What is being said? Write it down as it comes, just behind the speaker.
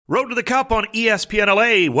Road to the Cup on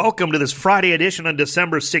ESPNLA. Welcome to this Friday edition on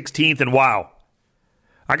December 16th. And wow,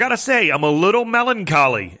 I got to say, I'm a little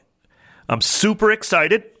melancholy. I'm super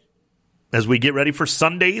excited as we get ready for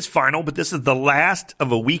Sunday's final, but this is the last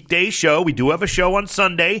of a weekday show. We do have a show on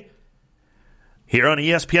Sunday here on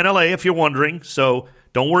ESPNLA, if you're wondering, so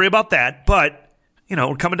don't worry about that. But,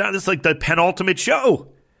 we're coming down. This is like the penultimate show.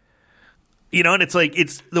 And it's like,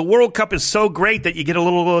 the World Cup is so great that you get a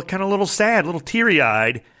little sad, a little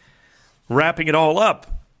teary-eyed, wrapping it all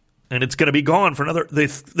up. And it's going to be gone for another.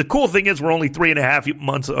 The cool thing is we're only 3.5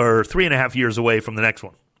 months or 3.5 years away from the next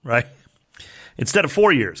one, right? Instead of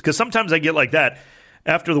 4 years. Because sometimes I get like that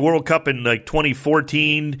after the World Cup in like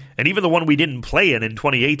 2014, and even the one we didn't play in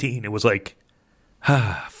 2018, it was like,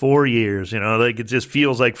 4 years, like it just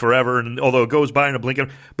feels like forever. And although it goes by in a blink of,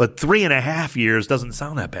 but 3.5 years doesn't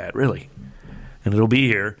sound that bad, really. And it'll be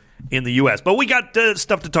here in the U.S. But we got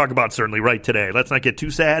stuff to talk about certainly right today. Let's not get too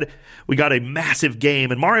sad. We got a massive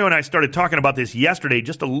game. And Mario and I started talking about this yesterday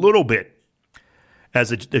just a little bit as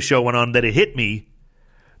the show went on, that it hit me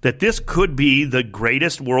that this could be the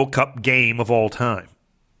greatest World Cup game of all time,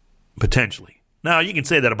 potentially. Now, you can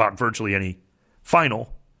say that about virtually any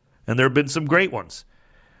final, and there have been some great ones.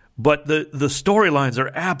 But the storylines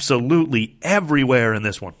are absolutely everywhere in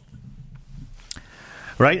this one.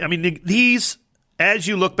 Right? I mean, these, as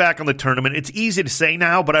you look back on the tournament, it's easy to say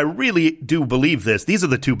now, but I really do believe this. These are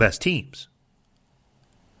the two best teams.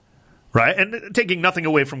 Right? And taking nothing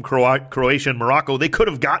away from Croatia and Morocco, they could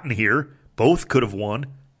have gotten here. Both could have won.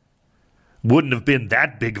 Wouldn't have been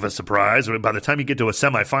that big of a surprise. By the time you get to a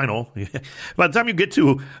semifinal, by the time you get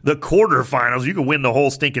to the quarterfinals, you can win the whole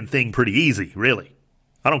stinking thing pretty easy, really.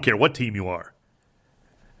 I don't care what team you are.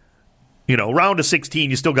 Round of 16,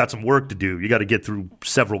 you still got some work to do. You got to get through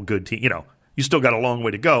several good teams. You still got a long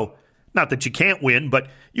way to go. Not that you can't win, but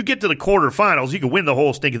you get to the quarterfinals, you can win the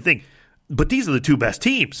whole stinking thing. But these are the two best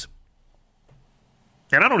teams.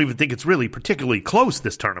 And I don't even think it's really particularly close,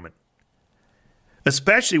 this tournament.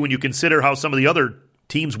 Especially when you consider how some of the other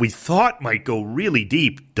teams we thought might go really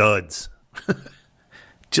deep, duds.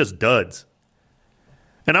 Just duds.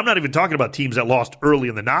 And I'm not even talking about teams that lost early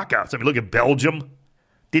in the knockouts. I mean, look at Belgium.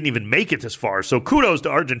 Didn't even make it this far. So kudos to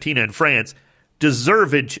Argentina and France,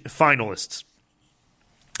 deserved finalists.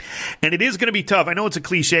 And it is going to be tough. I know it's a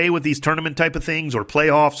cliche with these tournament type of things or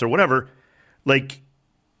playoffs or whatever.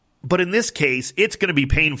 But in this case, it's going to be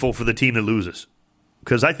painful for the team that loses.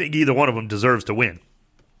 Because I think either one of them deserves to win.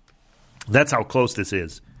 That's how close this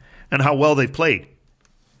is. And how well they've played.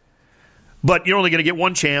 But you're only going to get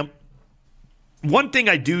one champ. One thing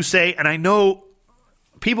I do say, and I know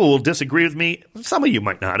people will disagree with me. Some of you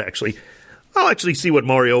might not, actually. I'll actually see what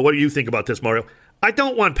do you think about this, Mario? I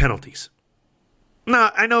don't want penalties. No,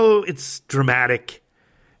 I know it's dramatic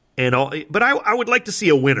and all, but I would like to see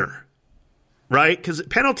a winner. Right? Because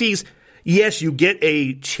penalties, yes, you get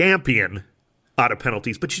a champion out of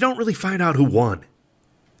penalties, but you don't really find out who won,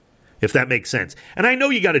 if that makes sense. And I know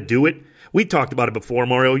you got to do it. We talked about it before,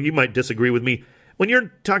 Mario. You might disagree with me. When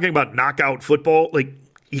you're talking about knockout football,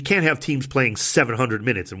 you can't have teams playing 700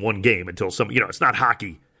 minutes in one game until it's not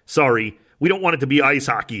hockey. Sorry. We don't want it to be ice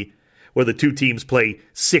hockey where the two teams play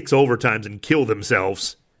 6 overtimes and kill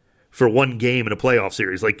themselves for one game in a playoff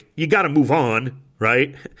series. You got to move on,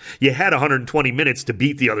 right? You had 120 minutes to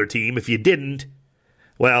beat the other team. If you didn't,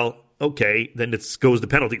 well, okay, then it goes to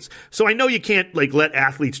penalties. So I know you can't let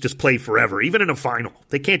athletes just play forever, even in a final.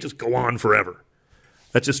 They can't just go on forever.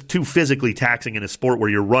 That's just too physically taxing in a sport where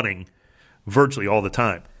you're running virtually all the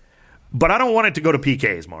time. But I don't want it to go to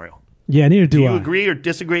PKs, Mario. Yeah, neither do I. Do you agree or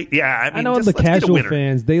disagree? Yeah, I know the casual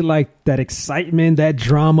fans, they like that excitement, that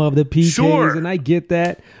drama of the PKs, sure. And I get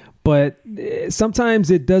that. But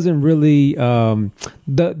sometimes it doesn't really the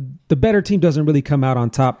better team doesn't really come out on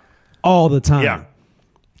top all the time. Yeah.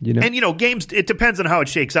 And, games, it depends on how it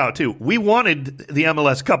shakes out, too. We wanted the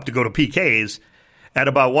MLS Cup to go to PKs at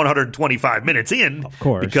about 125 minutes in. Of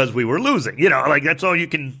course. Because we were losing. That's all you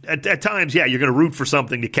can. At times, yeah, you're going to root for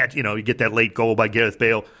something to catch. You get that late goal by Gareth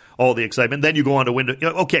Bale, all the excitement. Then you go on to win.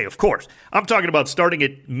 Okay, of course. I'm talking about starting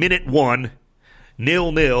at minute 1,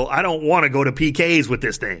 0-0. I don't want to go to PKs with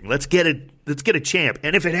this thing. Let's get a champ.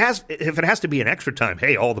 And if it has to be an extra time,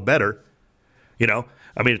 hey, all the better.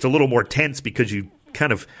 It's a little more tense because you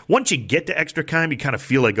kind of, once you get to extra time, you kind of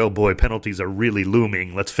feel like, oh boy, penalties are really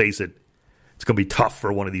looming. Let's face it. It's going to be tough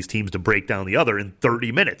for one of these teams to break down the other in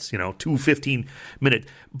 30 minutes, 2 15-minute.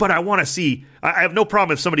 But I want to see, I have no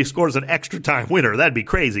problem if somebody scores an extra time winner. That'd be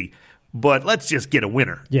crazy. But let's just get a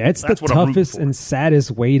winner. Yeah, it's the toughest and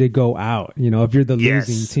saddest way to go out, if you're the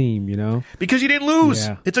losing team, Because you didn't lose.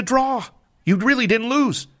 Yeah. It's a draw. You really didn't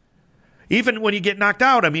lose. even when you get knocked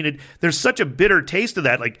out, I mean, there's such a bitter taste of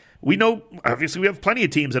that. Like, we know, obviously, we have plenty of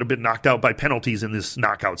teams that have been knocked out by penalties in this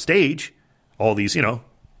knockout stage. All these, I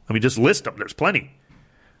mean, just list them. There's plenty.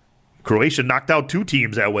 Croatia knocked out 2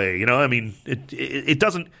 teams that way. I mean, it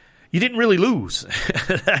doesn't. You didn't really lose.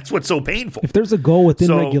 That's what's so painful. If there's a goal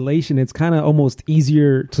within regulation, it's kind of almost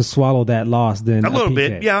easier to swallow that loss than a little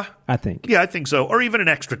bit. Yeah, I think. Yeah, I think so. Or even an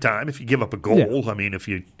extra time if you give up a goal. Yeah. I mean, if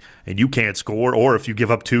you can't score, or if you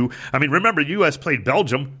give up 2. I mean, remember, the U.S. played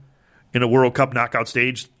Belgium in a World Cup knockout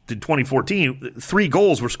stage in 2014. 3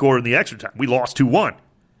 goals were scored in the extra time. We lost 2-1.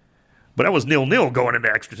 But that was 0-0 going into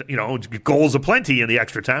extra time. Goals aplenty in the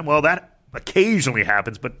extra time. Well, that occasionally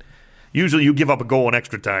happens, but usually you give up a goal in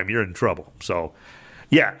extra time, you're in trouble. So,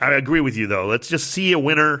 yeah, I agree with you, though. Let's just see a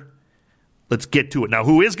winner. Let's get to it. Now,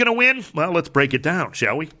 who is going to win? Well, let's break it down,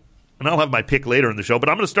 shall we? And I'll have my pick later in the show, but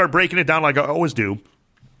I'm going to start breaking it down like I always do.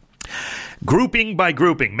 Grouping by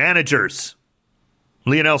grouping. Managers.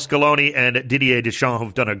 Lionel Scaloni and Didier Deschamps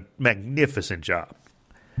have done a magnificent job.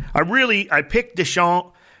 I picked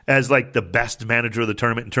Deschamps as like the best manager of the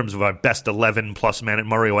tournament in terms of our best 11 plus man.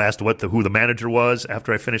 Mario asked who the manager was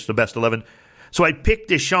after I finished the best 11. So I picked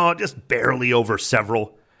Deschamps just barely over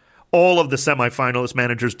several. All of the semifinalist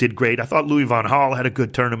managers did great. I thought Louis van Gaal had a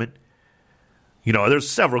good tournament. There's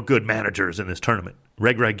several good managers in this tournament.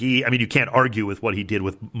 Regragui, I mean, you can't argue with what he did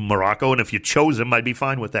with Morocco, and if you chose him, I'd be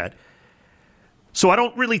fine with that. So I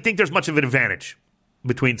don't really think there's much of an advantage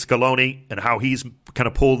between Scaloni and how he's kind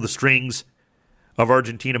of pulled the strings of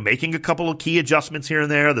Argentina, making a couple of key adjustments here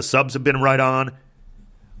and there. The subs have been right on.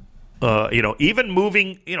 Even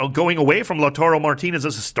moving, going away from Lautaro Martinez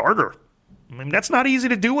as a starter. I mean, that's not easy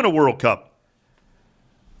to do in a World Cup.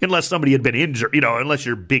 Unless somebody had been injured, unless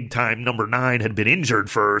your big-time number 9 had been injured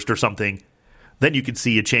first or something, then you could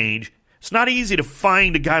see a change. It's not easy to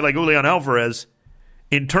find a guy like Julian Alvarez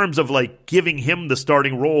in terms of, like, giving him the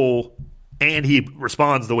starting role, and he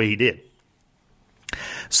responds the way he did.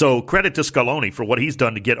 So credit to Scaloni for what he's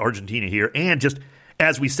done to get Argentina here. And just,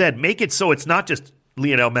 as we said, make it so it's not just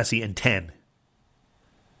Lionel Messi and 10.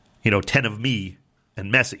 10 of me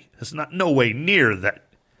and Messi. It's not no way near that.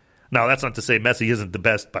 Now, that's not to say Messi isn't the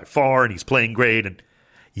best by far and he's playing great. And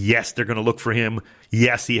yes, they're going to look for him.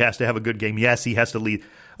 Yes, he has to have a good game. Yes, he has to lead.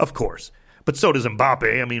 Of course. But so does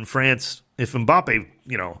Mbappe. I mean, France, if Mbappe,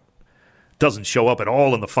 doesn't show up at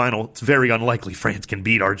all in the final, it's very unlikely France can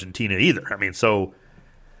beat Argentina either. I mean, so...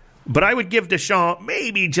 But I would give Deschamps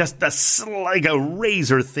maybe just a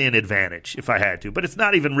razor-thin advantage if I had to. But it's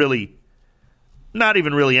not even really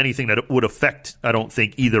anything that would affect, I don't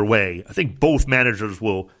think, either way. I think both managers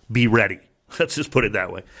will be ready. Let's just put it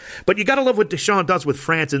that way. But you got to love what Deschamps does with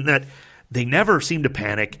France in that they never seem to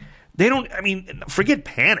panic. Forget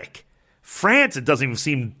panic. France, they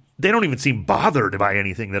don't even seem bothered by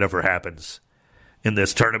anything that ever happens in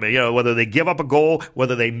this tournament. Whether they give up a goal,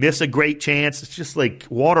 whether they miss a great chance, it's just like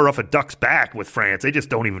water off a duck's back with France. They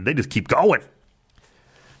just keep going.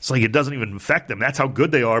 It's like it doesn't even affect them. That's how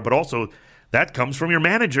good they are, but also that comes from your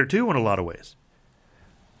manager too in a lot of ways.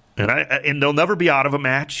 And they'll never be out of a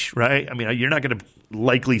match, right? I mean, you're not going to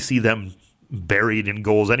likely see them buried in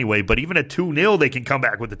goals anyway, but even at 2-0, they can come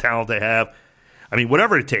back with the talent they have. I mean,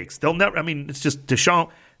 whatever it takes. It's just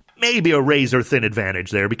Deschamps. Maybe a razor-thin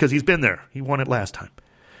advantage there because he's been there. He won it last time.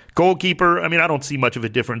 Goalkeeper, I don't see much of a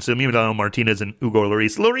difference in Emiliano Martinez and Hugo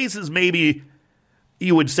Lloris. Lloris is maybe,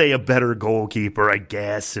 you would say, a better goalkeeper, I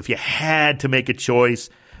guess, if you had to make a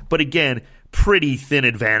choice. But again, pretty thin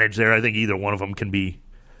advantage there. I think either one of them can be,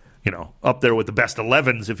 up there with the best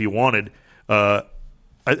 11s if you wanted.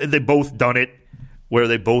 They both done it where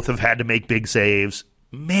they both have had to make big saves.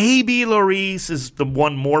 Maybe Lloris is the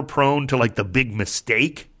one more prone to, like, the big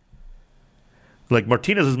mistake. Like,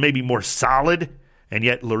 Martinez is maybe more solid, and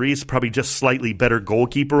yet Lloris probably just slightly better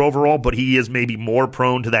goalkeeper overall, but he is maybe more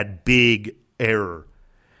prone to that big error,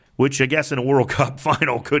 which I guess in a World Cup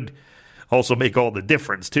final could also make all the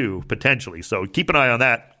difference too, potentially. So keep an eye on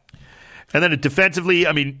that. And then defensively,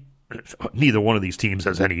 neither one of these teams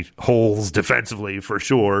has any holes defensively for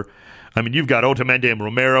sure. You've got Otamendi and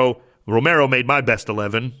Romero. Romero made my best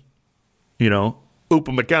 11.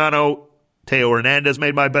 Upamecano, Teo Hernandez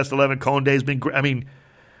made my best 11. Conde's been great.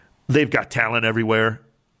 They've got talent everywhere.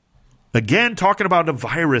 Again, talking about a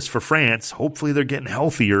virus for France. Hopefully they're getting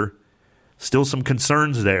healthier. Still some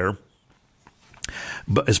concerns there.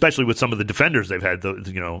 But especially with some of the defenders they've had,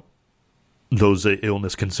 those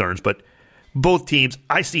illness concerns. But both teams,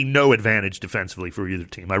 I see no advantage defensively for either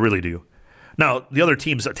team. I really do. Now, the other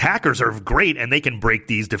team's attackers are great, and they can break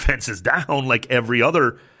these defenses down like every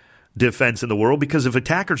other defense in the world, because if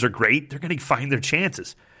attackers are great, they're going to find their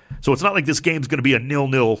chances. So it's not like this game's going to be a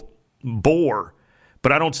 0-0 bore,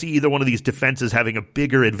 but I don't see either one of these defenses having a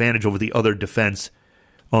bigger advantage over the other defense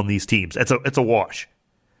on these teams. It's a wash.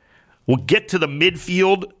 We'll get to the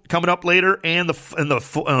midfield coming up later and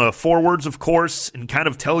the forwards, of course, and kind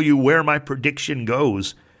of tell you where my prediction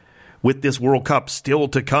goes with this World Cup still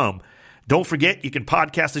to come. Don't forget, you can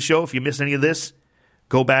podcast the show if you miss any of this.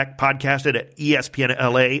 Go back, podcast it at ESPN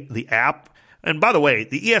LA, the app. And by the way,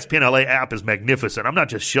 the ESPN LA app is magnificent. I'm not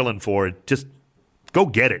just shilling for it. Just go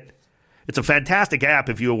get it. It's a fantastic app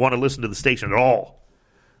if you want to listen to the station at all.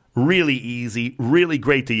 Really easy, really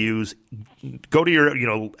great to use. Go to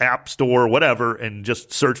your app store or whatever and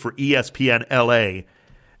just search for ESPN LA.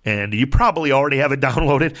 And you probably already have it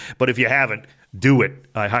downloaded, but if you haven't, do it.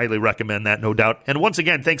 I highly recommend that, no doubt. And once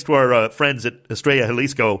again, thanks to our friends at Estrella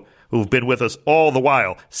Jalisco who've been with us all the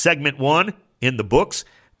while. Segment 1 in the books.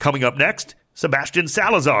 Coming up next, Sebastian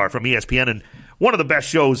Salazar from ESPN and one of the best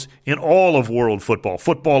shows in all of world football,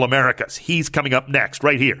 Football Americas. He's coming up next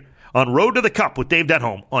right here on Road to the Cup with Dave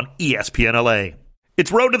Denholm on ESPN LA.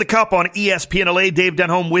 It's Road to the Cup on ESPN LA. Dave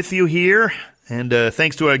Denholm with you here. And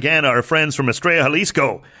thanks to, again, our friends from Estrella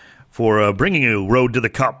Jalisco for bringing you Road to the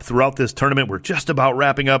Cup throughout this tournament. We're just about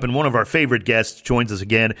wrapping up, and one of our favorite guests joins us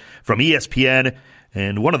again from ESPN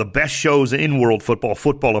and one of the best shows in world football,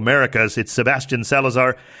 Football Americas. It's Sebastian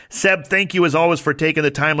Salazar. Seb, thank you as always for taking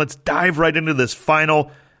the time. Let's dive right into this final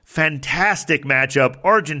fantastic matchup,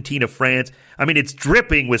 Argentina-France. I mean, it's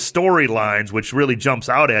dripping with storylines, which really jumps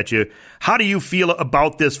out at you. How do you feel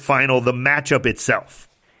about this final, the matchup itself?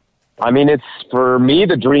 I mean, it's, for me,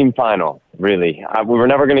 the dream final, really. We were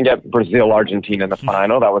never going to get Brazil-Argentina in the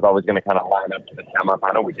final. That was always going to kind of line up to the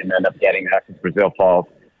semifinal. We didn't end up getting that because Brazil falls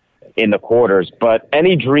in the quarters. But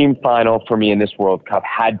any dream final for me in this World Cup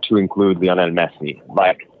had to include Lionel Messi.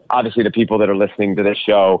 Like, obviously, the people that are listening to this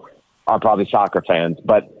show are probably soccer fans,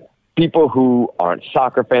 but people who aren't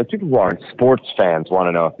soccer fans, people who aren't sports fans want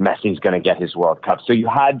to know if Messi's going to get his World Cup. So you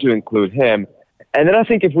had to include him. And then I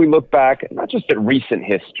think if we look back, not just at recent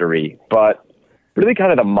history, but really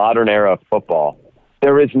kind of the modern era of football,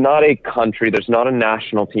 there is not a country, there's not a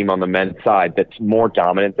national team on the men's side that's more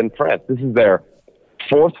dominant than France. This is their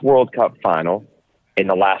 4th World Cup final in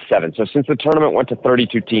the last 7. So since the tournament went to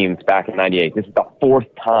 32 teams back in 98, this is the 4th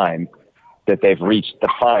time that they've reached the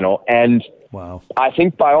final. And wow, I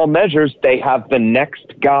think by all measures, they have the next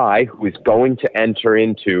guy who is going to enter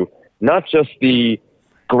into not just the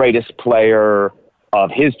greatest player of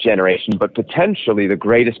his generation, but potentially the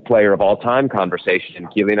greatest player of all time conversation in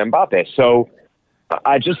Kylian Mbappe. So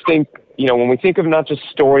I just think, when we think of not just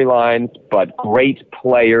storylines, but great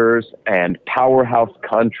players and powerhouse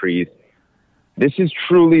countries, this is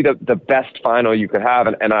truly the best final you could have.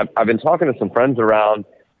 And I've been talking to some friends around,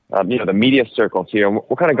 the media circles here. And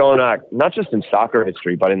we're kind of going on, not just in soccer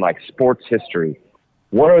history, but in like sports history.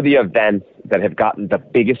 What are the events that have gotten the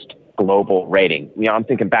biggest global rating? I'm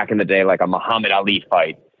thinking back in the day, like a Muhammad Ali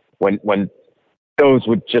fight, when those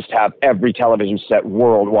would just have every television set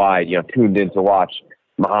worldwide, tuned in to watch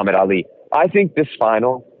Muhammad Ali. I think this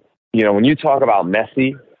final, when you talk about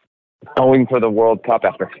Messi going for the World Cup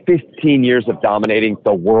after 15 years of dominating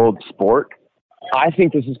the world sport, I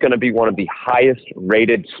think this is going to be one of the highest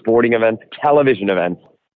rated sporting events, television events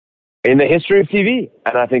in the history of TV.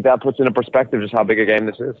 And I think that puts into perspective just how big a game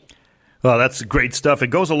this is. Well, that's great stuff. It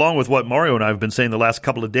goes along with what Mario and I have been saying the last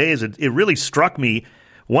couple of days. It really struck me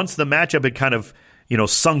once the matchup had kind of,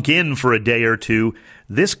 sunk in for a day or two.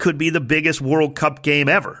 This could be the biggest World Cup game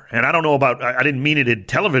ever. And I don't know about, I didn't mean it in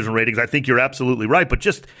television ratings. I think you're absolutely right. But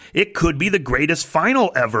just, it could be the greatest final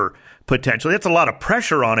ever, potentially. That's a lot of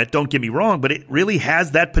pressure on it, don't get me wrong, but it really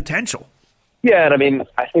has that potential. Yeah, and I mean,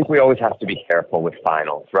 I think we always have to be careful with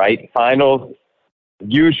finals, right? Finals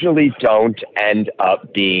usually don't end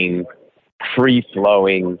up being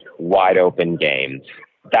free-flowing, wide-open games.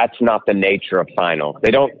 That's not the nature of finals.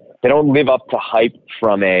 They don't live up to hype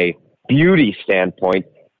from a beauty standpoint,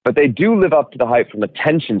 but they do live up to the hype from a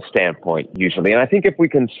tension standpoint usually. And I think if we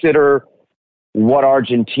consider what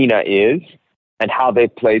Argentina is and how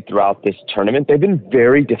they've played throughout this tournament, they've been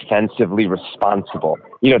very defensively responsible.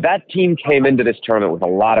 That team came into this tournament with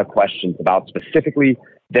a lot of questions about specifically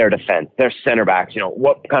their defense, their center backs.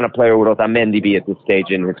 What kind of player would Otamendi be at this stage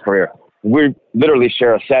in his career? We literally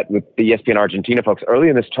share a set with the ESPN Argentina folks. Early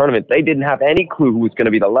in this tournament, they didn't have any clue who was going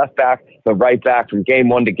to be the left back, the right back from game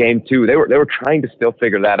 1 to game 2. They were trying to still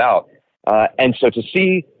figure that out. And so to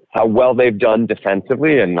see how well they've done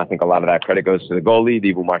defensively, and I think a lot of that credit goes to the goalie,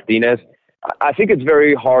 Dibu Martinez, I think it's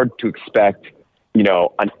very hard to expect,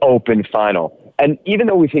 an open final. And even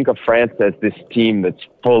though we think of France as this team that's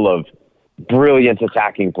full of brilliant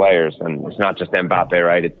attacking players, and it's not just Mbappe,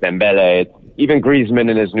 right? It's Dembele, it's, even Griezmann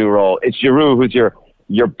in his new role. It's Giroud, who's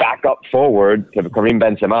your backup forward to Karim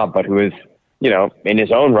Benzema, but who is, in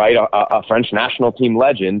his own right, a French national team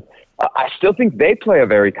legend. I still think they play a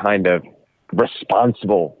very kind of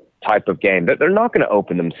responsible type of game, that they're not going to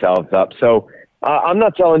open themselves up. So I'm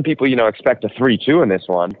not telling people, expect a 3-2 in this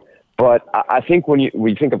one. But I think when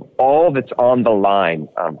we think of all that's on the line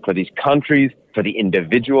for these countries, for the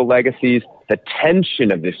individual legacies, the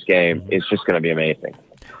tension of this game is just going to be amazing.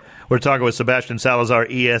 We're talking with Sebastian Salazar,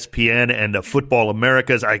 ESPN, and Football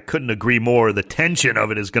Americas. I couldn't agree more. The tension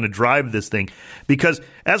of it is going to drive this thing. Because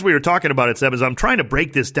as we were talking about it, Seb, as I'm trying to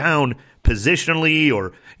break this down positionally,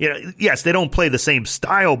 or, yes, they don't play the same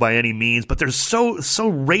style by any means, but there's so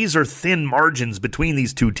razor-thin margins between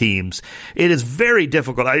these two teams. It is very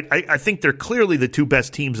difficult. I think they're clearly the two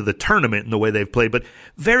best teams of the tournament in the way they've played, but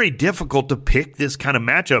very difficult to pick this kind of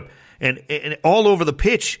matchup. And all over the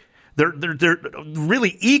pitch, they're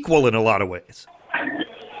really equal in a lot of ways.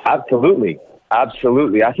 Absolutely.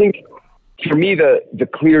 I think for me the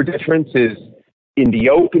clear difference is in the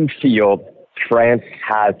open field, France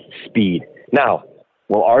has speed. Now,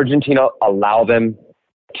 will Argentina allow them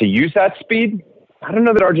to use that speed? I don't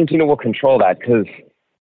know that Argentina will control that, because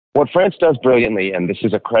what France does brilliantly, and this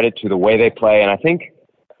is a credit to the way they play, and I think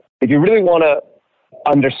if you really want to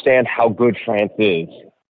understand how good France is,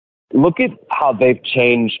 look at how they've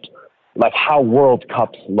changed, like how World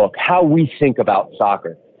Cups look, how we think about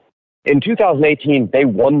soccer. In 2018, they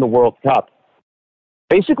won the World Cup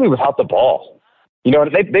basically without the ball.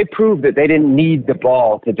 They proved that they didn't need the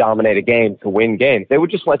ball to dominate a game, to win games. They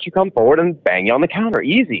would just let you come forward and bang you on the counter,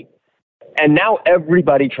 easy. And now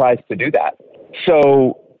everybody tries to do that.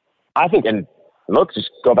 So I think, and look,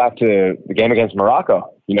 just go back to the game against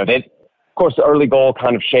Morocco. Of course, the early goal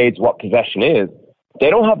kind of shades what possession is.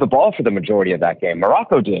 They don't have the ball for the majority of that game.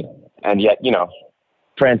 Morocco did. And yet,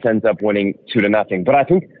 France ends up winning 2-0. But I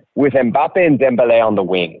think with Mbappe and Dembélé on the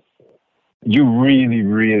wing, you really,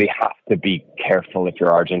 really have to be careful if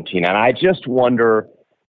you're Argentina. And I just wonder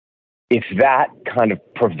if that kind of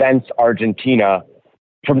prevents Argentina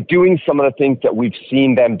from doing some of the things that we've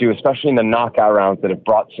seen them do, especially in the knockout rounds that have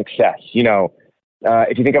brought success.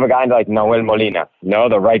 If you think of a guy like Nahuel Molina,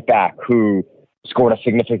 the right back who scored a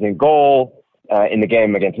significant goal in the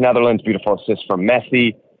game against Netherlands, beautiful assist from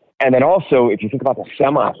Messi. And then also, if you think about the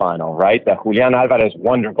semifinal, right, the Julian Alvarez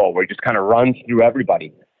wonder goal where he just kind of runs through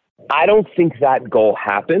everybody. I don't think that goal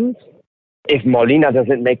happens if Molina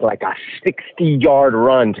doesn't make like a 60-yard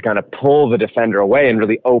run to kind of pull the defender away and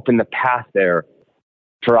really open the path there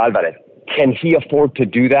for Alvarez. Can he afford to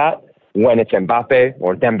do that when it's Mbappe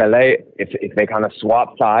or Dembélé, if they kind of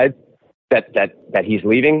swap sides that he's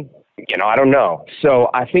leaving? I don't know.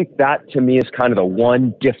 So I think that to me is kind of the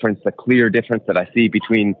one difference, the clear difference that I see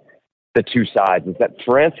between the two sides, is that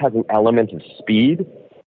France has an element of speed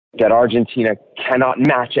that Argentina cannot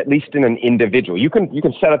match, at least in an individual. You can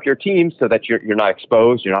set up your team so that you're not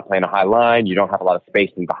exposed, you're not playing a high line, you don't have a lot of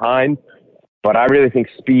space in behind. But I really think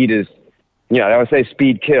speed is, I would say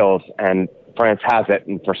speed kills, and France has it,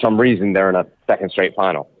 and for some reason they're in a second straight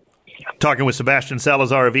final. Talking with Sebastian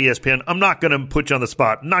Salazar of ESPN. I'm not going to put you on the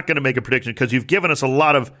spot. I'm not going to make a prediction because you've given us a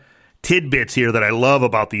lot of tidbits here that I love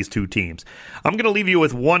about these two teams. I'm going to leave you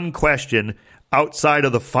with one question outside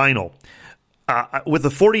of the final. With the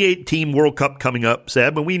 48-team World Cup coming up,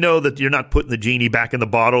 Seb, and we know that you're not putting the genie back in the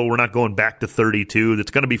bottle. We're not going back to 32. It's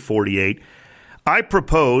going to be 48. I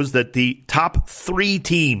propose that the top 3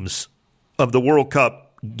 teams of the World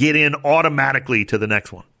Cup get in automatically to the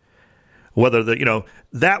next one. Whether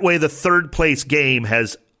that way the third place game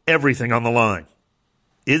has everything on the line.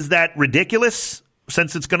 Is that ridiculous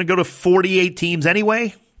since it's going to go to 48 teams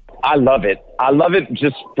anyway? I love it. I love it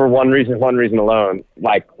just for one reason alone.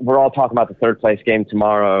 Like, we're all talking about the third place game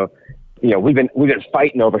tomorrow. We've been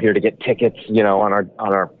fighting over here to get tickets, on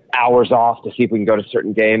our hours off to see if we can go to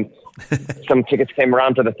certain games. Some tickets came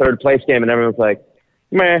around to the third place game and everyone's like,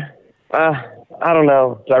 I don't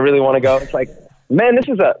know. Do I really want to go? It's like, man, this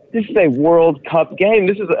is a World Cup game.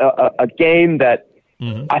 This is a game that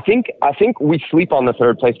I think we sleep on the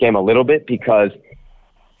third place game a little bit because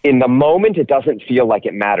in the moment it doesn't feel like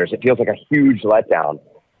it matters. It feels like a huge letdown.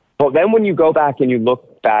 But then when you go back and you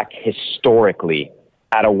look back historically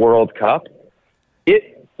at a World Cup,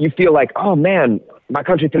 you feel like, oh man, my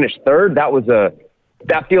country finished third.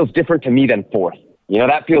 That feels different to me than fourth.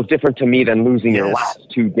 That feels different to me than losing your last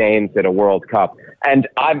 2 games at a World Cup. And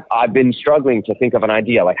I've been struggling to think of an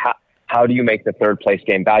idea, like how do you make the third place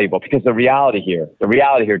game valuable? Because the reality here,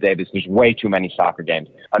 Dave, is there's way too many soccer games.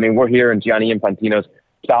 I mean, we're here and Gianni Infantino's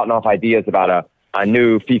spouting off ideas about a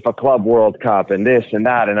new FIFA Club World Cup and this and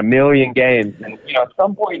that and a million games. And, at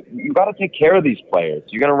some point, you got to take care of these players.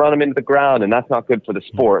 You're going to run them into the ground, and that's not good for the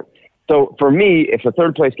sport. So for me, if the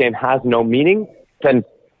third place game has no meaning, then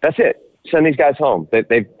that's it. Send these guys home.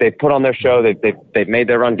 They've put on their show. They've made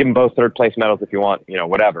their run. Give them both third place medals if you want,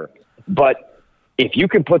 whatever. But if you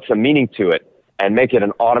can put some meaning to it and make it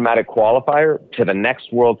an automatic qualifier to the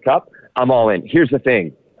next World Cup, I'm all in. Here's the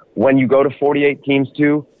thing. When you go to 48 teams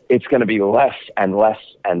too, it's going to be less and less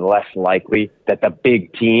and less likely that the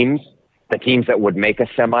big teams, the teams that would make a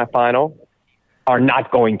semifinal, are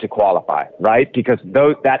not going to qualify, right? Because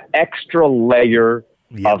that extra layer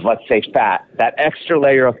of, let's say, fat, that extra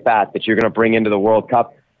layer of fat that you're going to bring into the World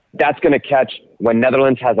Cup, that's going to catch when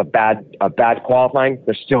Netherlands has a bad qualifying,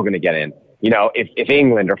 they're still going to get in. If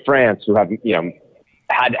England or France, who have,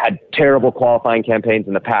 had terrible qualifying campaigns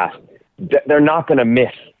in the past, they're not going to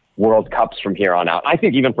miss World Cups from here on out. I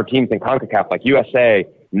think even for teams in CONCACAF like USA,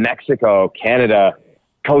 Mexico, Canada,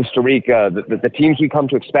 Costa Rica, the teams we come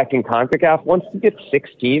to expect in CONCACAF, once you get 6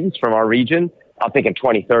 teams from our region, I'm thinking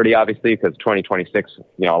 2030, obviously, because 2026,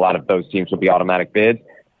 a lot of those teams will be automatic bids.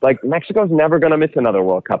 Like, Mexico's never going to miss another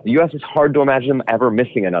World Cup. The U.S. is hard to imagine them ever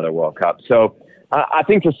missing another World Cup. So I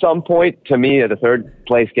think to some point, to me, the third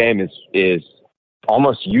place game is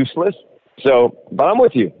almost useless. So, but I'm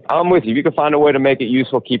with you. If you can find a way to make it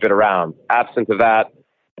useful, keep it around. Absent of that,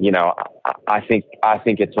 I think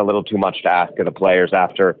it's a little too much to ask of the players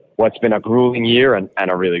after what's been a grueling year and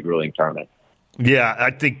a really grueling tournament. Yeah,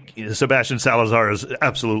 I think Sebastian Salazar is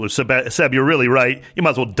absolutely. Seb, you're really right. You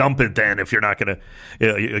might as well dump it then if you're not going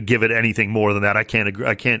to give it anything more than that. I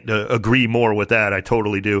can't agree more with that. I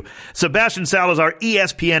totally do. Sebastian Salazar,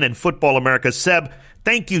 ESPN and Football America. Seb,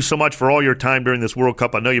 thank you so much for all your time during this World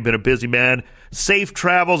Cup. I know you've been a busy man. Safe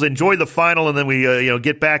travels. Enjoy the final, and then we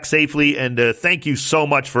get back safely. And thank you so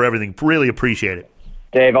much for everything. Really appreciate it.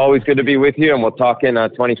 Dave, always good to be with you, and we'll talk in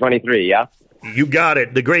 2023, yeah? You got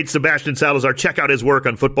it. The great Sebastian Salazar. Check out his work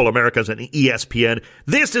on Football Americas and ESPN.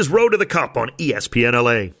 This is Road to the Cup on ESPN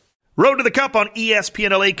LA. Road to the Cup on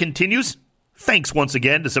ESPN LA continues. Thanks once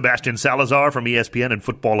again to Sebastian Salazar from ESPN and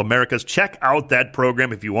Football Americas. Check out that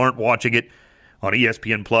program if you aren't watching it on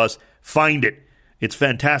ESPN Plus. Find it. It's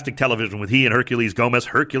fantastic television with he and Hercules Gomez.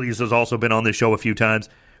 Hercules has also been on this show a few times.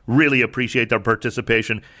 Really appreciate their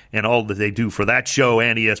participation and all that they do for that show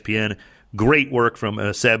and ESPN. Great work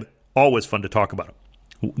from Seb. Always fun to talk about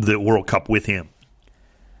the World Cup with him.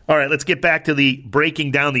 All right, let's get back to the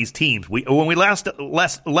breaking down these teams. When we left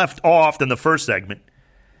off in the first segment,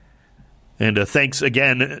 and thanks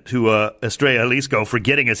again to Estrella Jalisco for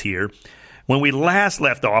getting us here. When we last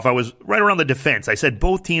left off, I was right around the defense. I said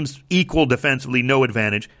both teams equal defensively, no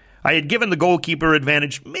advantage. I had given the goalkeeper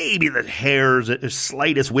advantage, maybe the hair's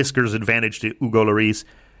slightest whiskers advantage to Hugo Lloris.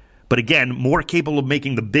 But again, more capable of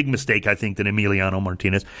making the big mistake, I think, than Emiliano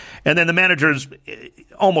Martinez. And then the manager's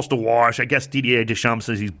almost a wash. I guess Didier Deschamps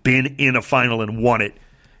says he's been in a final and won it.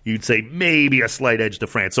 You'd say maybe a slight edge to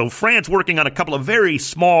France. So France working on a couple of very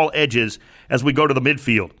small edges as we go to the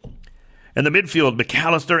midfield. And the midfield,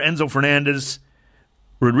 McAllister, Enzo Fernandez,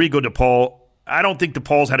 Rodrigo De Paul. I don't think De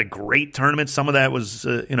Paul's had a great tournament. Some of that was,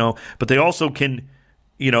 but they also can,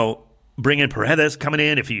 bring in Paredes coming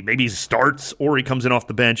in if maybe he starts or he comes in off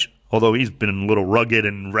the bench, although he's been a little rugged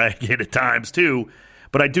and ragged at times too.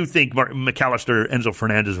 But I do think McAllister, Enzo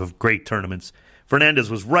Fernandez have great tournaments.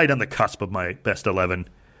 Fernandez was right on the cusp of my best 11.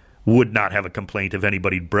 Would not have a complaint if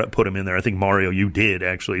anybody put him in there. I think, Mario, you did,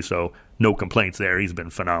 actually, so no complaints there. He's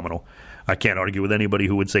been phenomenal. I can't argue with anybody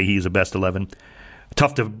who would say he's a best 11.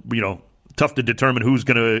 Tough to determine who's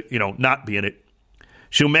going to, not be in it.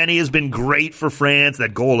 Tchouameni has been great for France.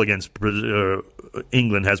 That goal against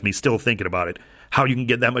England has me still thinking about it. How you can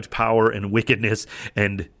get that much power and wickedness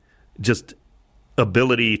and just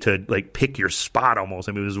ability to pick your spot almost.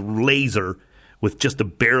 I mean, it was laser with just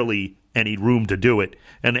barely any room to do it.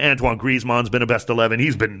 And Antoine Griezmann's been a best 11.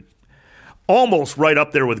 He's been almost right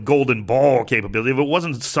up there with golden ball capability. If it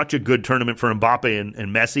wasn't such a good tournament for Mbappe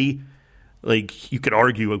and Messi, you could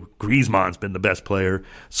argue Griezmann's been the best player.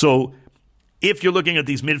 So if you're looking at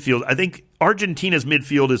these midfield, I think Argentina's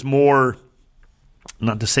midfield is more,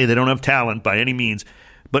 not to say they don't have talent by any means,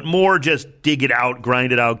 but more just dig it out,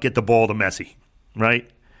 grind it out, get the ball to Messi, right?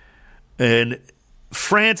 And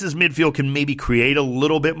France's midfield can maybe create a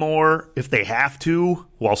little bit more if they have to,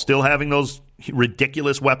 while still having those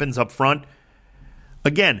ridiculous weapons up front.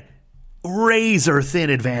 Again,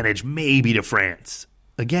 razor-thin advantage maybe to France.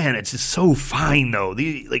 Again, it's just so fine, though.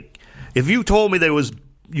 If you told me there was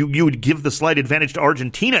you would give the slight advantage to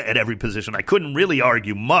Argentina at every position, I couldn't really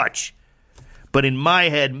argue much. But in my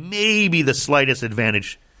head, maybe the slightest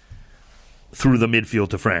advantage through the midfield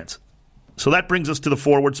to France. So that brings us to the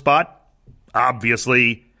forward spot.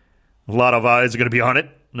 Obviously, a lot of eyes are going to be on it.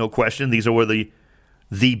 No question. These are where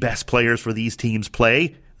the best players for these teams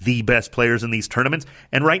play, the best players in these tournaments,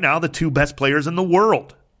 and right now the two best players in the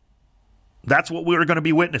world. That's what we're going to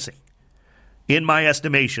be witnessing. In my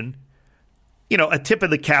estimation, a tip of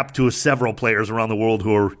the cap to several players around the world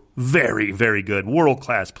who are very, very good,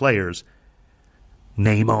 world-class players.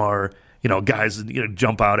 Neymar, guys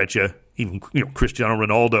jump out at you. Even Cristiano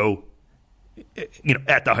Ronaldo,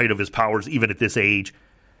 at the height of his powers, even at this age,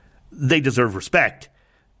 they deserve respect.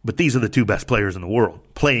 But these are the two best players in the world,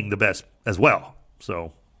 playing the best as well.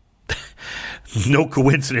 So, no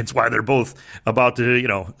coincidence why they're both about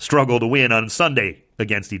to, struggle to win on Sunday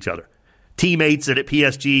against each other. Teammates at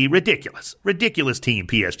PSG, ridiculous team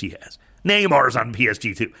PSG has. Neymar's on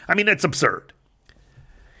PSG too. I mean, that's absurd.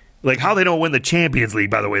 Like how they don't win the Champions League,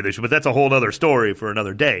 by the way, they should, but that's a whole other story for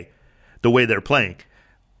another day, the way they're playing.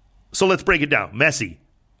 So let's break it down. Messi,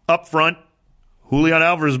 up front. Julian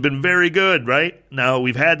Alvarez has been very good, right? Now,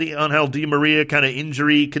 we've had the Angel Di Maria kind of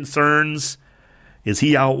injury concerns. Is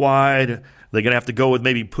he out wide? They're going to have to go with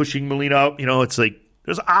maybe pushing Molina out. It's like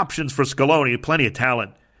there's options for Scaloni, plenty of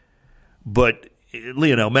talent. But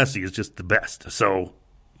Lionel Messi is just the best. So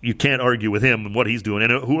you can't argue with him and what he's doing.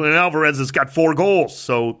 And Julian Alvarez has got 4 goals.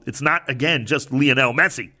 So it's not, again, just Lionel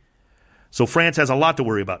Messi. So France has a lot to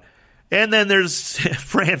worry about. And then there's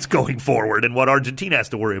France going forward and what Argentina has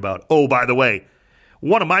to worry about. Oh, by the way,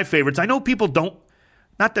 one of my favorites, I know people don't,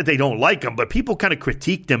 not that they don't like him, but people kind of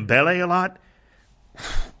critique Dembele a lot.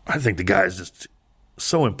 I think the guy is just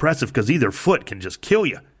so impressive because either foot can just kill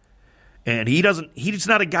you. And he's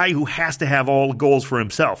not a guy who has to have all the goals for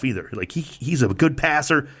himself either. Like he's a good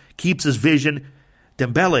passer, keeps his vision.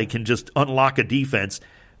 Dembele can just unlock a defense.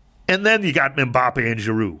 And then you got Mbappe and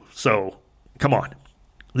Giroud. So, come on.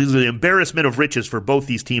 These are the embarrassment of riches for both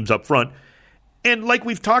these teams up front. And like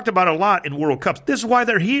we've talked about a lot in World Cups, this is why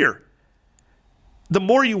they're here. The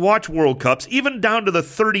more you watch World Cups, even down to the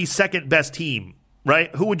 32nd best team,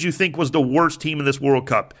 right? Who would you think was the worst team in this World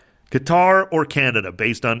Cup? Qatar or Canada,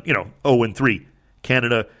 based on, 0-3.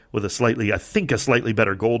 Canada with a slightly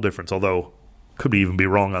better goal difference, although could even be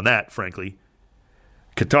wrong on that, frankly.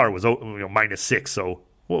 Qatar was -6, so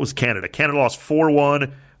what was Canada? Canada lost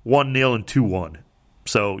 4-1, 1-0, and 2-1.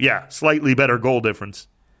 So, yeah, slightly better goal difference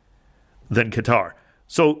than Qatar.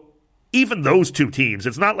 So, even those two teams,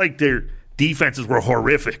 it's not like their defenses were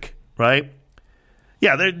horrific, right?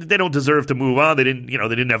 Yeah, they don't deserve to move on. They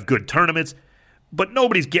didn't have good tournaments. But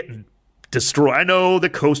nobody's getting destroyed. I know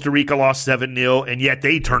that Costa Rica lost 7-0, and yet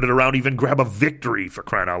they turned it around, even grab a victory for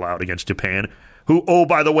crying out loud against Japan, who, oh,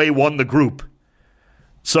 by the way, won the group.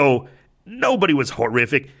 So nobody was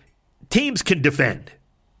horrific. Teams can defend.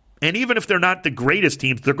 And even if they're not the greatest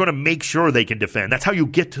teams, they're going to make sure they can defend. That's how you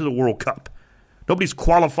get to the World Cup. Nobody's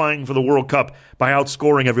qualifying for the World Cup by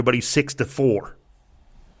outscoring everybody 6-4.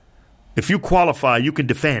 If you qualify, you can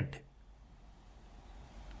defend.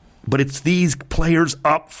 But it's these players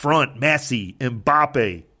up front, Messi,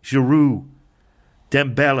 Mbappe, Giroud,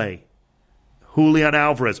 Dembele, Julian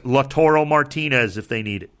Alvarez, Lautaro Martinez if they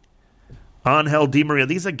need it, Angel Di Maria.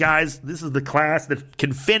 These are guys, this is the class that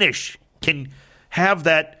can finish, can have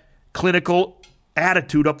that clinical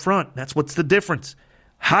attitude up front. That's what's the difference.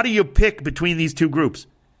 How do you pick between these two groups?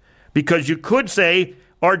 Because you could say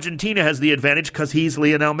Argentina has the advantage because he's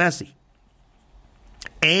Lionel Messi.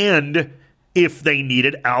 And if they need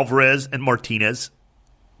it, Alvarez and Martinez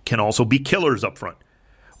can also be killers up front.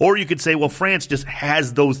 Or you could say, well, France just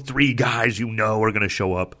has those 3 guys are going to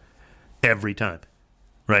show up every time,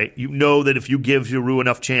 right? You know that if you give Giroud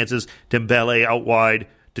enough chances, Dembele out wide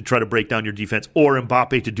to try to break down your defense, or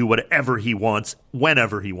Mbappe to do whatever he wants,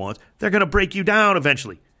 whenever he wants, they're going to break you down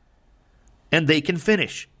eventually. And they can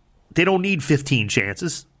finish. They don't need 15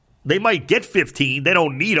 chances. They might get 15. They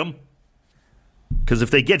don't need them. Because if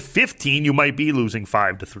they get 15, you might be losing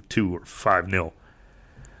 5-2 or 5-0.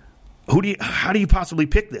 How do you possibly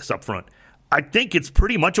pick this up front? I think it's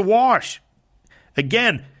pretty much a wash.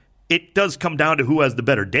 Again, it does come down to who has the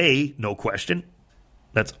better day, no question.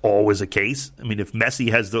 That's always a case. I mean, if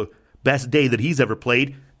Messi has the best day that he's ever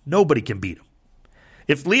played, nobody can beat him.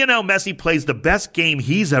 If Lionel Messi plays the best game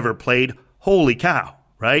he's ever played, holy cow,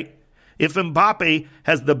 right? If Mbappe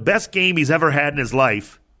has the best game he's ever had in his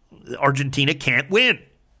life, Argentina can't win.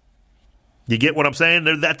 You get what I'm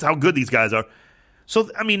saying? That's how good these guys are. So,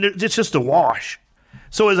 I mean, it's just a wash.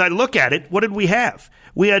 So as I look at it, what did we have?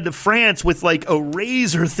 We had France with like a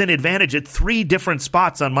razor-thin advantage at 3 different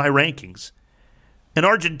spots on my rankings. And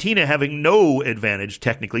Argentina having no advantage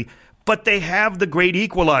technically, but they have the great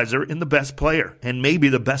equalizer in the best player, and maybe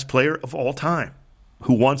the best player of all time,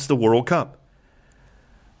 who wants the World Cup.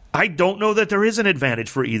 I don't know that there is an advantage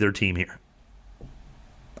for either team here.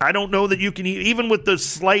 I don't know that you can, even with the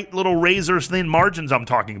slight little razor-thin margins I'm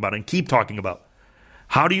talking about and keep talking about,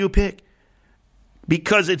 how do you pick?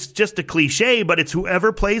 Because it's just a cliche, but it's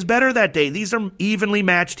whoever plays better that day. These are evenly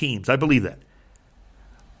matched teams. I believe that.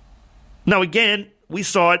 Now, again, we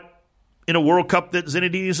saw it in a World Cup that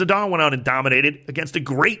Zinedine Zidane went out and dominated against a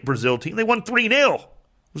great Brazil team. They won 3-0. It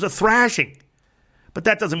was a thrashing. But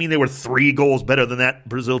that doesn't mean they were 3 goals better than that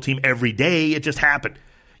Brazil team every day. It just happened.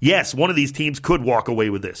 Yes, one of these teams could walk away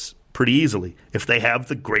with this pretty easily if they have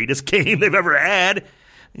the greatest game they've ever had.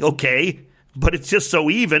 Okay, but it's just so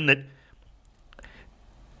even that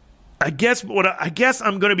I guess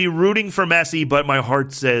I'm going to be rooting for Messi, but my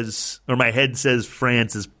heart says, or my head says,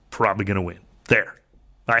 France is probably going to win. There.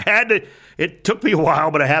 I had to. It took me a while,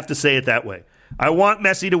 but I have to say it that way. I want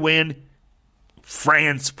Messi to win.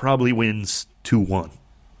 France probably wins 2-1,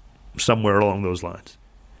 somewhere along those lines.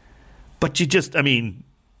 But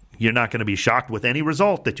you're not going to be shocked with any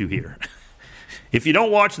result that you hear. If you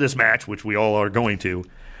don't watch this match, which we all are going to,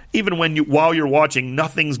 even while you're watching,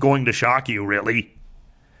 nothing's going to shock you, really.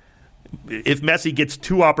 If Messi gets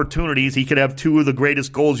 2 opportunities, he could have 2 of the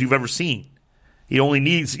greatest goals you've ever seen. He only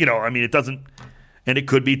needs, it doesn't, and it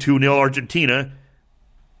could be 2-0 Argentina,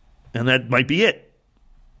 and that might be it.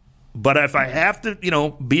 But if I have to,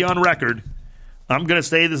 be on record, I'm going to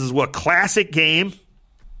say this is a classic game.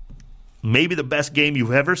 Maybe the best game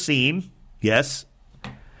you've ever seen. Yes.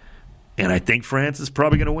 And I think France is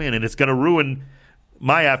probably going to win. And it's going to ruin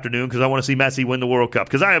my afternoon because I want to see Messi win the World Cup.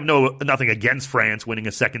 Because I have nothing against France winning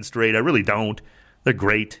a second straight. I really don't. They're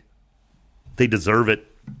great. They deserve it.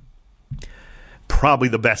 Probably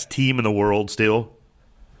the best team in the world still.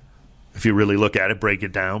 If you really look at it, break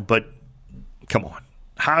it down. But come on.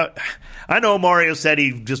 I know Mario said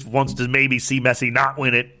he just wants to maybe see Messi not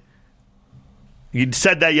win it. You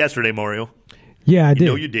said that yesterday, Mario. Yeah, I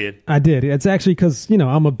did. You did. I did. It's actually because,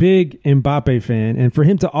 I'm a big Mbappe fan. And for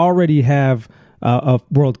him to already have a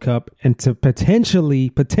World Cup and to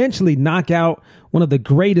potentially knock out one of the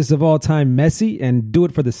greatest of all time, Messi, and do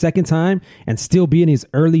it for the second time and still be in his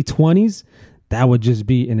early 20s, that would just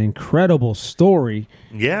be an incredible story.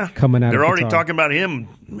 Yeah. Coming out They're of already Qatar. talking about him.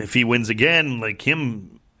 If he wins again,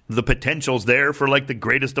 the potential's there for the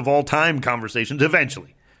greatest of all time conversations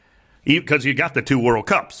eventually. Because you got the 2 World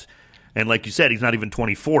Cups. And like you said, he's not even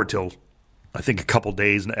 24 till, I think, a couple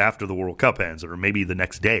days after the World Cup ends, or maybe the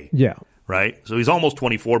next day. Yeah. Right? So he's almost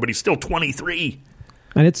 24, but he's still 23.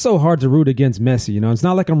 And it's so hard to root against Messi. It's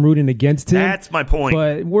not like I'm rooting against him. That's my point.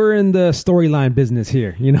 But we're in the storyline business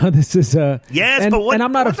here. This is yes, and, but and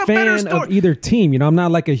I'm not a fan of either team. I'm not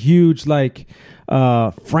like a huge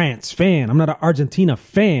France fan. I'm not an Argentina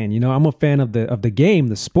fan. I'm a fan of the game,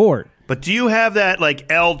 the sport. But do you have that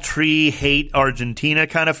El Tri hate Argentina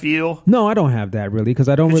kind of feel? No, I don't have that really because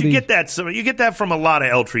I don't really. You get that from a lot of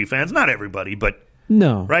El Tri fans, not everybody, but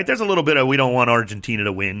no, right? There's a little bit of we don't want Argentina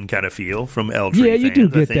to win kind of feel from El Tri. Yeah, you do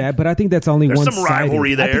get that, but I think that's only one-sided. There's some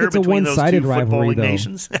rivalry there. I think it's a one-sided rivalry, though.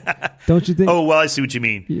 Nations. Don't you think? Oh well, I see what you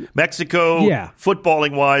mean. Mexico,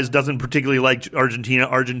 footballing wise, doesn't particularly like Argentina.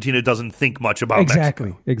 Argentina doesn't think much about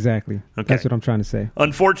Mexico. Exactly. Okay. That's what I'm trying to say.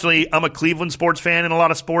 Unfortunately, I'm a Cleveland sports fan in a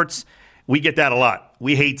lot of sports. We get that a lot.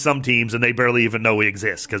 We hate some teams, and they barely even know we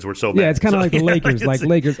exist because we're so bad. Yeah, it's kind of like the Lakers. Like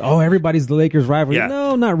Lakers, everybody's the Lakers rivalry. Yeah.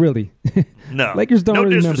 No, not really. No. Lakers don't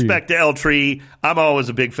really remember you. No disrespect to El Tri. I'm always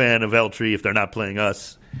a big fan of El Tri if they're not playing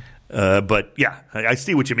us. But, yeah, I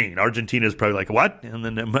see what you mean. Argentina's probably like, what? And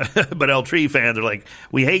then, but El Tri fans are like,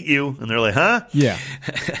 we hate you. And they're like, huh? Yeah.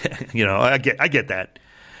 I get that.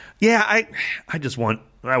 Yeah, I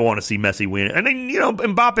want to see Messi win. And then,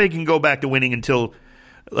 Mbappe can go back to winning until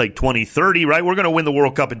 2030, right? We're going to win the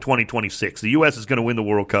World Cup in 2026. The U.S. is going to win the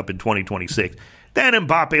World Cup in 2026. Then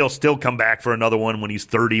Mbappe will still come back for another one when he's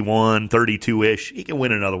 31, 32-ish. He can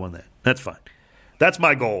win another one then. That's fine. That's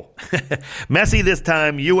my goal. Messi this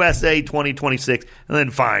time, USA 2026, and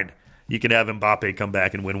then fine. You can have Mbappe come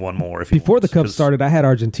back and win one more if he Before wants. the Cup started, I had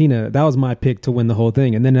Argentina. That was my pick to win the whole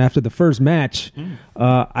thing. And then after the first match,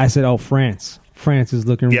 I said, France. France is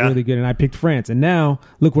looking really good, and I picked France. And now,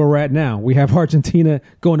 look where we're at now. We have Argentina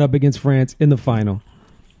going up against France in the final.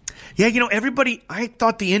 Yeah, everybody, I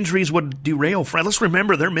thought the injuries would derail France. Let's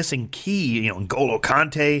remember they're missing key, N'Golo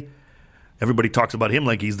Kante. Everybody talks about him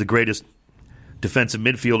like he's the greatest defensive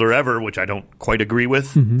midfielder ever, which I don't quite agree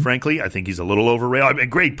with, frankly. I think he's a little overrated.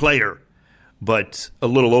 Great player, but a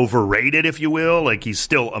little overrated, if you will. Like, he's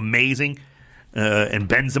still amazing. and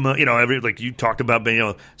Benzema, like you talked about,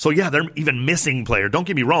 so yeah, they're even missing player. Don't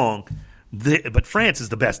get me wrong, but France is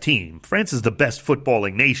the best team. France is the best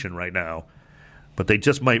footballing nation right now, but they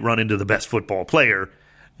just might run into the best football player,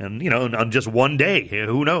 and on just one day,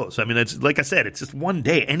 who knows? I mean, it's like I said, it's just one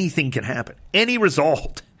day. Anything can happen. Any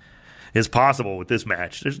result is possible with this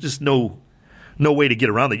match. There's just no way to get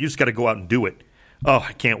around it. You just got to go out and do it. Oh,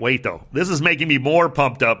 I can't wait though. This is making me more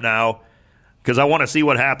pumped up now. Because I want to see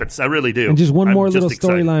what happens. I really do. And just one more little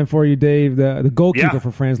storyline for you, Dave. The goalkeeper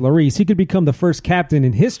for France, Lloris, he could become the first captain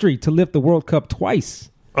in history to lift the World Cup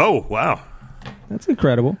twice. Oh, wow. That's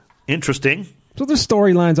incredible. Interesting. So there's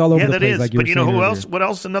storylines all over the place. Yeah, that is. Like but you know who earlier. else? What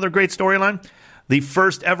else? Another great storyline? The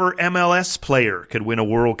first ever MLS player could win a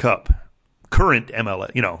World Cup. Current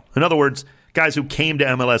MLS. In other words, guys who came to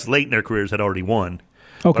MLS late in their careers had already won.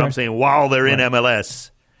 Okay. But I'm saying while they're in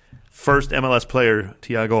MLS, first MLS player,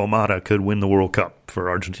 Thiago Almada, could win the World Cup for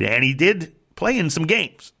Argentina. And he did play in some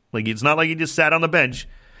games. Like, it's not like he just sat on the bench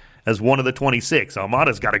as one of the 26.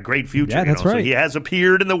 Almada's got a great future. Yeah, that's right. So he has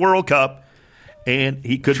appeared in the World Cup, and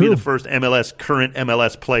he could be the first current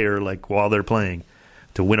MLS player, like, while they're playing,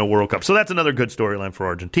 to win a World Cup. So that's another good storyline for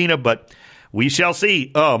Argentina, but we shall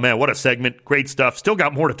see. Oh, man, what a segment. Great stuff. Still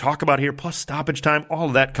got more to talk about here, plus stoppage time. All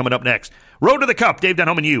of that coming up next. Road to the Cup, Dave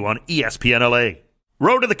Denholm and you on ESPN LA.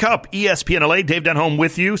 Road to the Cup, ESPN LA. Dave Denholm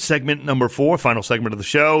with you. Segment number 4, final segment of the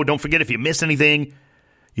show. Don't forget, if you miss anything,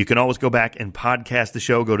 you can always go back and podcast the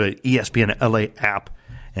show. Go to ESPN LA app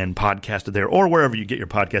and podcast it there, or wherever you get your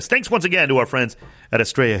podcasts. Thanks once again to our friends at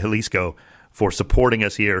Estrella Jalisco for supporting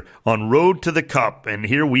us here on Road to the Cup. And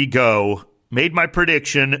here we go. Made my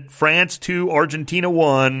prediction. France 2, Argentina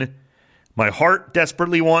 1. My heart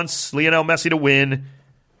desperately wants Lionel Messi to win.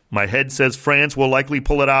 My head says France will likely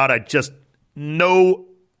pull it out. No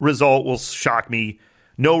result will shock me.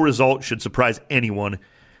 No result should surprise anyone.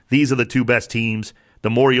 These are the two best teams. The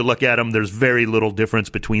more you look at them, there's very little difference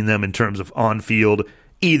between them in terms of on-field.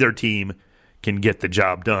 Either team can get the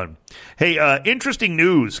job done. Hey, interesting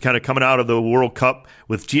news kind of coming out of the World Cup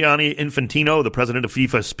with Gianni Infantino, the president of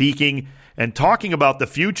FIFA, speaking and talking about the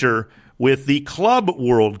future with the Club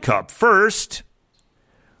World Cup. First,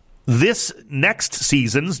 this next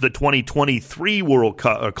season's, the 2023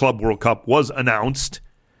 Club World Cup, was announced,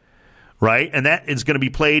 right? And that is going to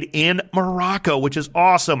be played in Morocco, which is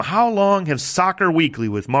awesome. How long have Soccer Weekly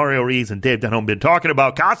with Mario Rees and Dave Denholm been talking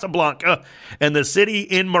about Casablanca and the city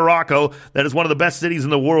in Morocco that is one of the best cities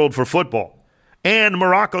in the world for football? And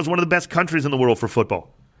Morocco is one of the best countries in the world for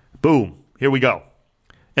football. Boom. Here we go.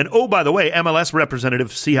 And oh, by the way, MLS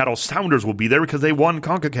representative Seattle Sounders will be there because they won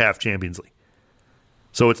CONCACAF Champions League.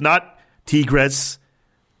 So it's not Tigres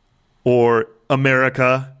or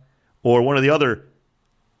America or one of the other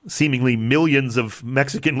seemingly millions of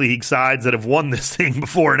Mexican League sides that have won this thing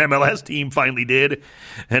before an MLS team finally did.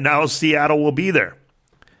 And now Seattle will be there.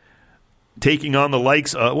 Taking on the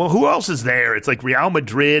likes of, who else is there? It's like Real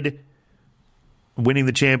Madrid winning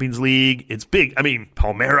the Champions League. It's big. I mean,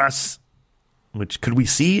 Palmeiras, which could we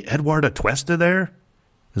see Eduardo Atuesta there?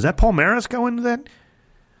 Is that Palmeiras going to that?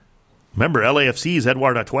 Remember, LAFC's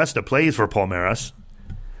Eduardo Atuesta plays for Palmeiras,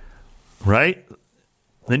 right?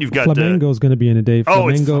 Then you've got Flamengo's going to be in a day. Oh,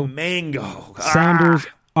 it's Flamengo. Sounders,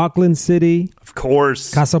 Auckland City. Of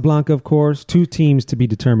course. Casablanca, of course. 2 teams to be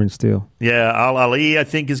determined still. Yeah, Al Ali, I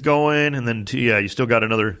think, is going. And then, you still got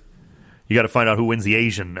another. You got to find out who wins the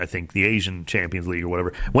Asian Champions League or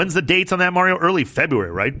whatever. When's the dates on that, Mario? Early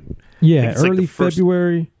February, right? Yeah, early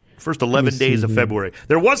February. First 11 days of February.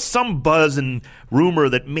 There was some buzz and rumor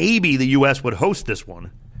that maybe the U.S. would host this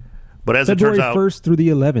one. But as February it turns out, 1st through the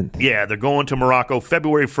 11th. Yeah, they're going to Morocco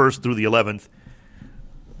February 1st through the 11th.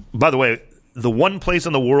 By the way, the one place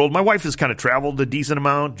in the world, my wife has kind of traveled a decent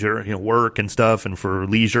amount, work and stuff and for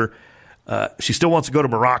leisure. She still wants to go to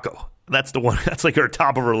Morocco. That's the one. That's like her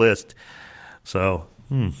top of her list. So,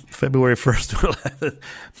 February 1st through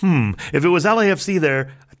 11th. If it was LAFC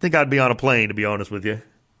there, I think I'd be on a plane, to be honest with you.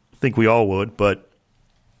 I think we all would. But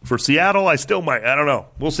for Seattle, I still might. I don't know.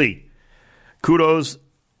 We'll see. Kudos.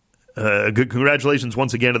 Congratulations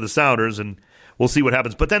once again to the Sounders, and we'll see what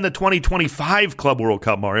happens. But then the 2025 Club World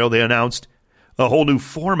Cup, Mario, they announced a whole new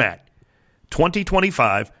format.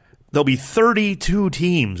 2025, there'll be 32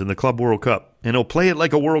 teams in the Club World Cup, and they'll play it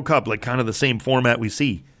like a World Cup, like kind of the same format we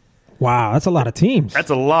see. Wow, that's a lot of teams. That's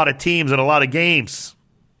a lot of teams and a lot of games.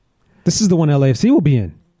 This is the one LAFC will be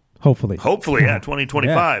in, hopefully. Hopefully,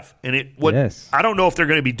 2025. Yeah. And I don't know if they're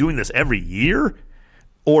going to be doing this every year,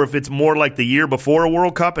 or if it's more like the year before a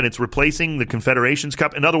World Cup and it's replacing the Confederations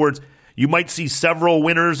Cup. In other words, you might see several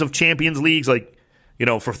winners of Champions Leagues, like,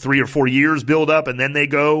 for 3 or 4 years build up and then they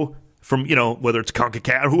go from, whether it's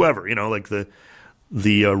CONCACAF or whoever, like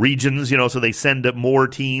the regions, so they send up more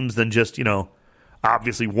teams than just,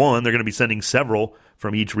 obviously one. They're going to be sending several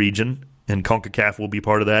from each region, and CONCACAF will be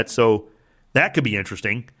part of that. So that could be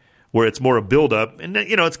interesting, where it's more a build-up. And,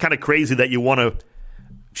 it's kind of crazy that you won a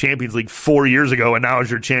Champions League 4 years ago, and now is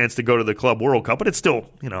your chance to go to the Club World Cup. But it's still,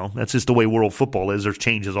 that's just the way world football is. There's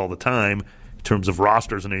changes all the time in terms of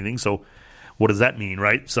rosters and anything. So what does that mean,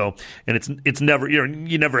 right? So, and it's never,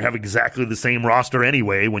 you never have exactly the same roster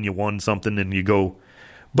anyway when you won something and you go.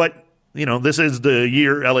 But, this is the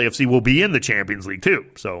year LAFC will be in the Champions League too.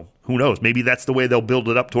 So who knows? Maybe that's the way they'll build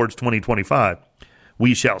it up towards 2025.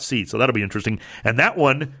 We shall see. So that'll be interesting. And that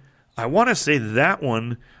one, I want to say that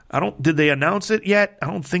one, did they announce it yet? I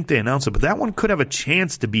don't think they announced it, but that one could have a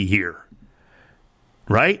chance to be here,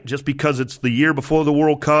 right? Just because it's the year before the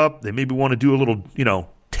World Cup. They maybe want to do a little,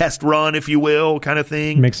 test run, if you will, kind of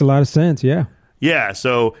thing. Makes a lot of sense, yeah. Yeah,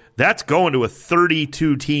 so that's going to a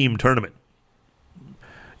 32-team tournament.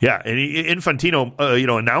 Yeah, and Infantino,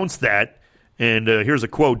 announced that, and here's a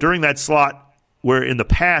quote. During that slot, where in the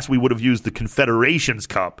past we would have used the Confederations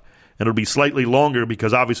Cup, and it'll be slightly longer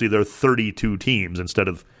because obviously there are 32 teams instead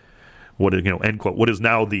of end quote, what is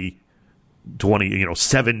now the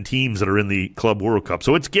 7 teams that are in the Club World Cup.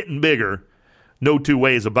 So it's getting bigger, no two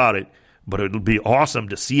ways about it, but it'll be awesome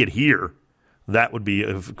to see it here. That would be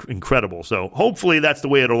incredible. So hopefully that's the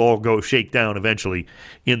way it'll all go shake down eventually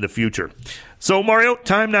in the future. So, Mario,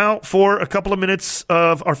 time now for a couple of minutes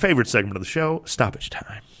of our favorite segment of the show, Stoppage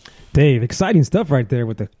Time. Dave, exciting stuff right there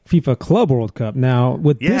with the FIFA Club World Cup. Now,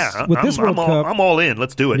 with this World Cup, I'm all in.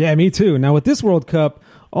 Let's do it. Yeah, me too. Now, with this World Cup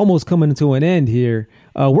almost coming to an end here,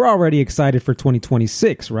 we're already excited for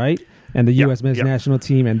 2026, right? And the U.S. men's national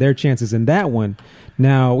team and their chances in that one.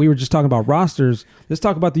 Now, we were just talking about rosters. Let's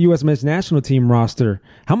talk about the U.S. men's national team roster.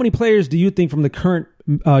 How many players do you think from the current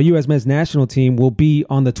U.S. men's national team will be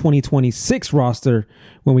on the 2026 roster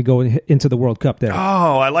when we go into the World Cup there?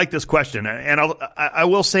 Oh, I like this question. And I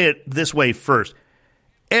will say it this way first.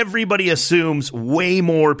 Everybody assumes way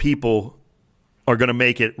more people are going to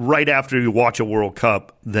make it right after you watch a World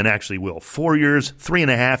Cup than actually will. 4 years,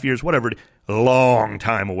 3.5 years, whatever. A long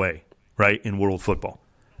time away, right, in world football.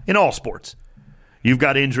 In all sports. You've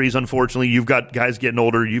got injuries, unfortunately. You've got guys getting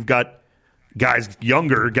older. You've got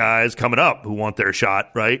younger guys coming up who want their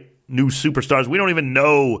shot, right? New superstars. We don't even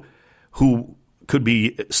know who could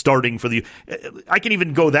be starting for the – I can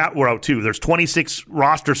even go that route, too. There's 26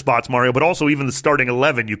 roster spots, Mario, but also even the starting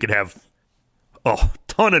 11, you could have a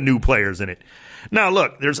ton of new players in it. Now,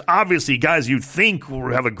 look, there's obviously guys you think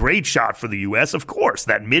will have a great shot for the U.S., of course.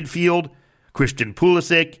 That midfield, Christian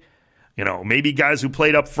Pulisic, maybe guys who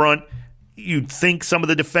played up front. You'd think some of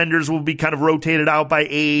the defenders will be kind of rotated out by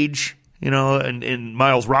age, and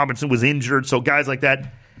Miles Robinson was injured, so guys like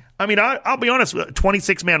that. I mean, I'll be honest,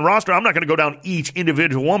 26-man roster, I'm not going to go down each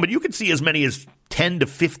individual one, but you could see as many as 10 to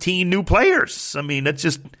 15 new players. I mean,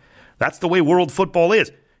 that's the way world football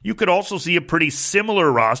is. You could also see a pretty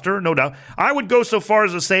similar roster, no doubt. I would go so far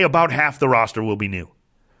as to say about half the roster will be new.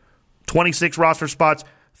 26 roster spots,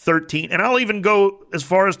 13. And I'll even go as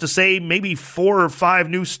far as to say maybe 4 or 5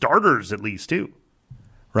 new starters at least, too.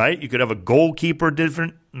 Right? You could have a goalkeeper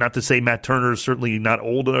different. Not to say Matt Turner is certainly not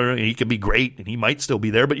older. He could be great, and he might still be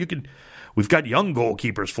there. But we've got young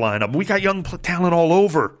goalkeepers flying up. We got young talent all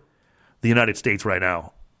over the United States right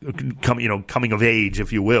now, coming of age,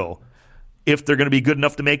 if you will. If they're going to be good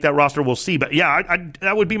enough to make that roster, we'll see. But, yeah,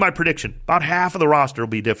 that would be my prediction. About half of the roster will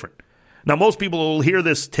be different. Now, most people will hear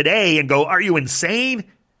this today and go, are you insane?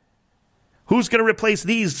 Who's going to replace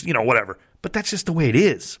these, whatever. But that's just the way it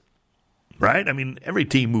is, right? I mean, every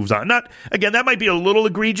team moves on. Again, that might be a little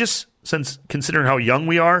egregious since considering how young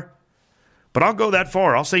we are. But I'll go that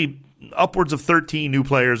far. I'll say upwards of 13 new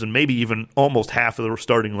players and maybe even almost half of the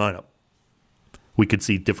starting lineup. We could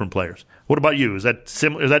see different players. What about you? Is that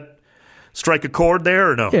similar? Is that strike a chord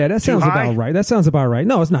there or no? Yeah, that sounds about right. That sounds about right.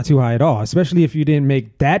 No, it's not too high at all, especially if you didn't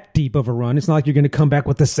make that deep of a run. It's not like you're going to come back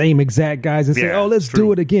with the same exact guys and say, let's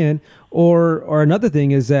do it again. Or another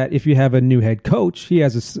thing is that if you have a new head coach, he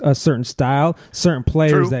has a certain style, certain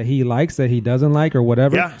players that he likes, that he doesn't like or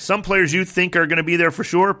whatever. Yeah, some players you think are going to be there for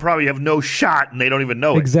sure probably have no shot and they don't even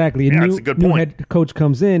know exactly. it. Exactly. That's a good point. New head coach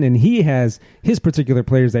comes in and he has his particular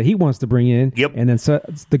players that he wants to bring in. Yep. And then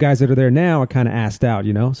the guys that are there now are kind of asked out,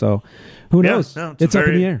 So who knows? No, it's up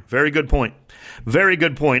in the air. Very good point. Very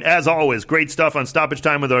good point. As always, great stuff on Stoppage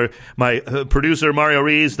Time with my producer, Mario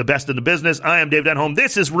Rees, the best in the business. I am Dave Denholm.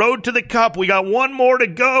 This is Road to the Cup. We got one more to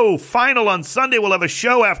go. Final on Sunday. We'll have a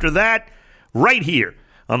show after that right here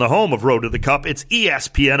on the home of Road to the Cup. It's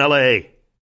ESPN LA.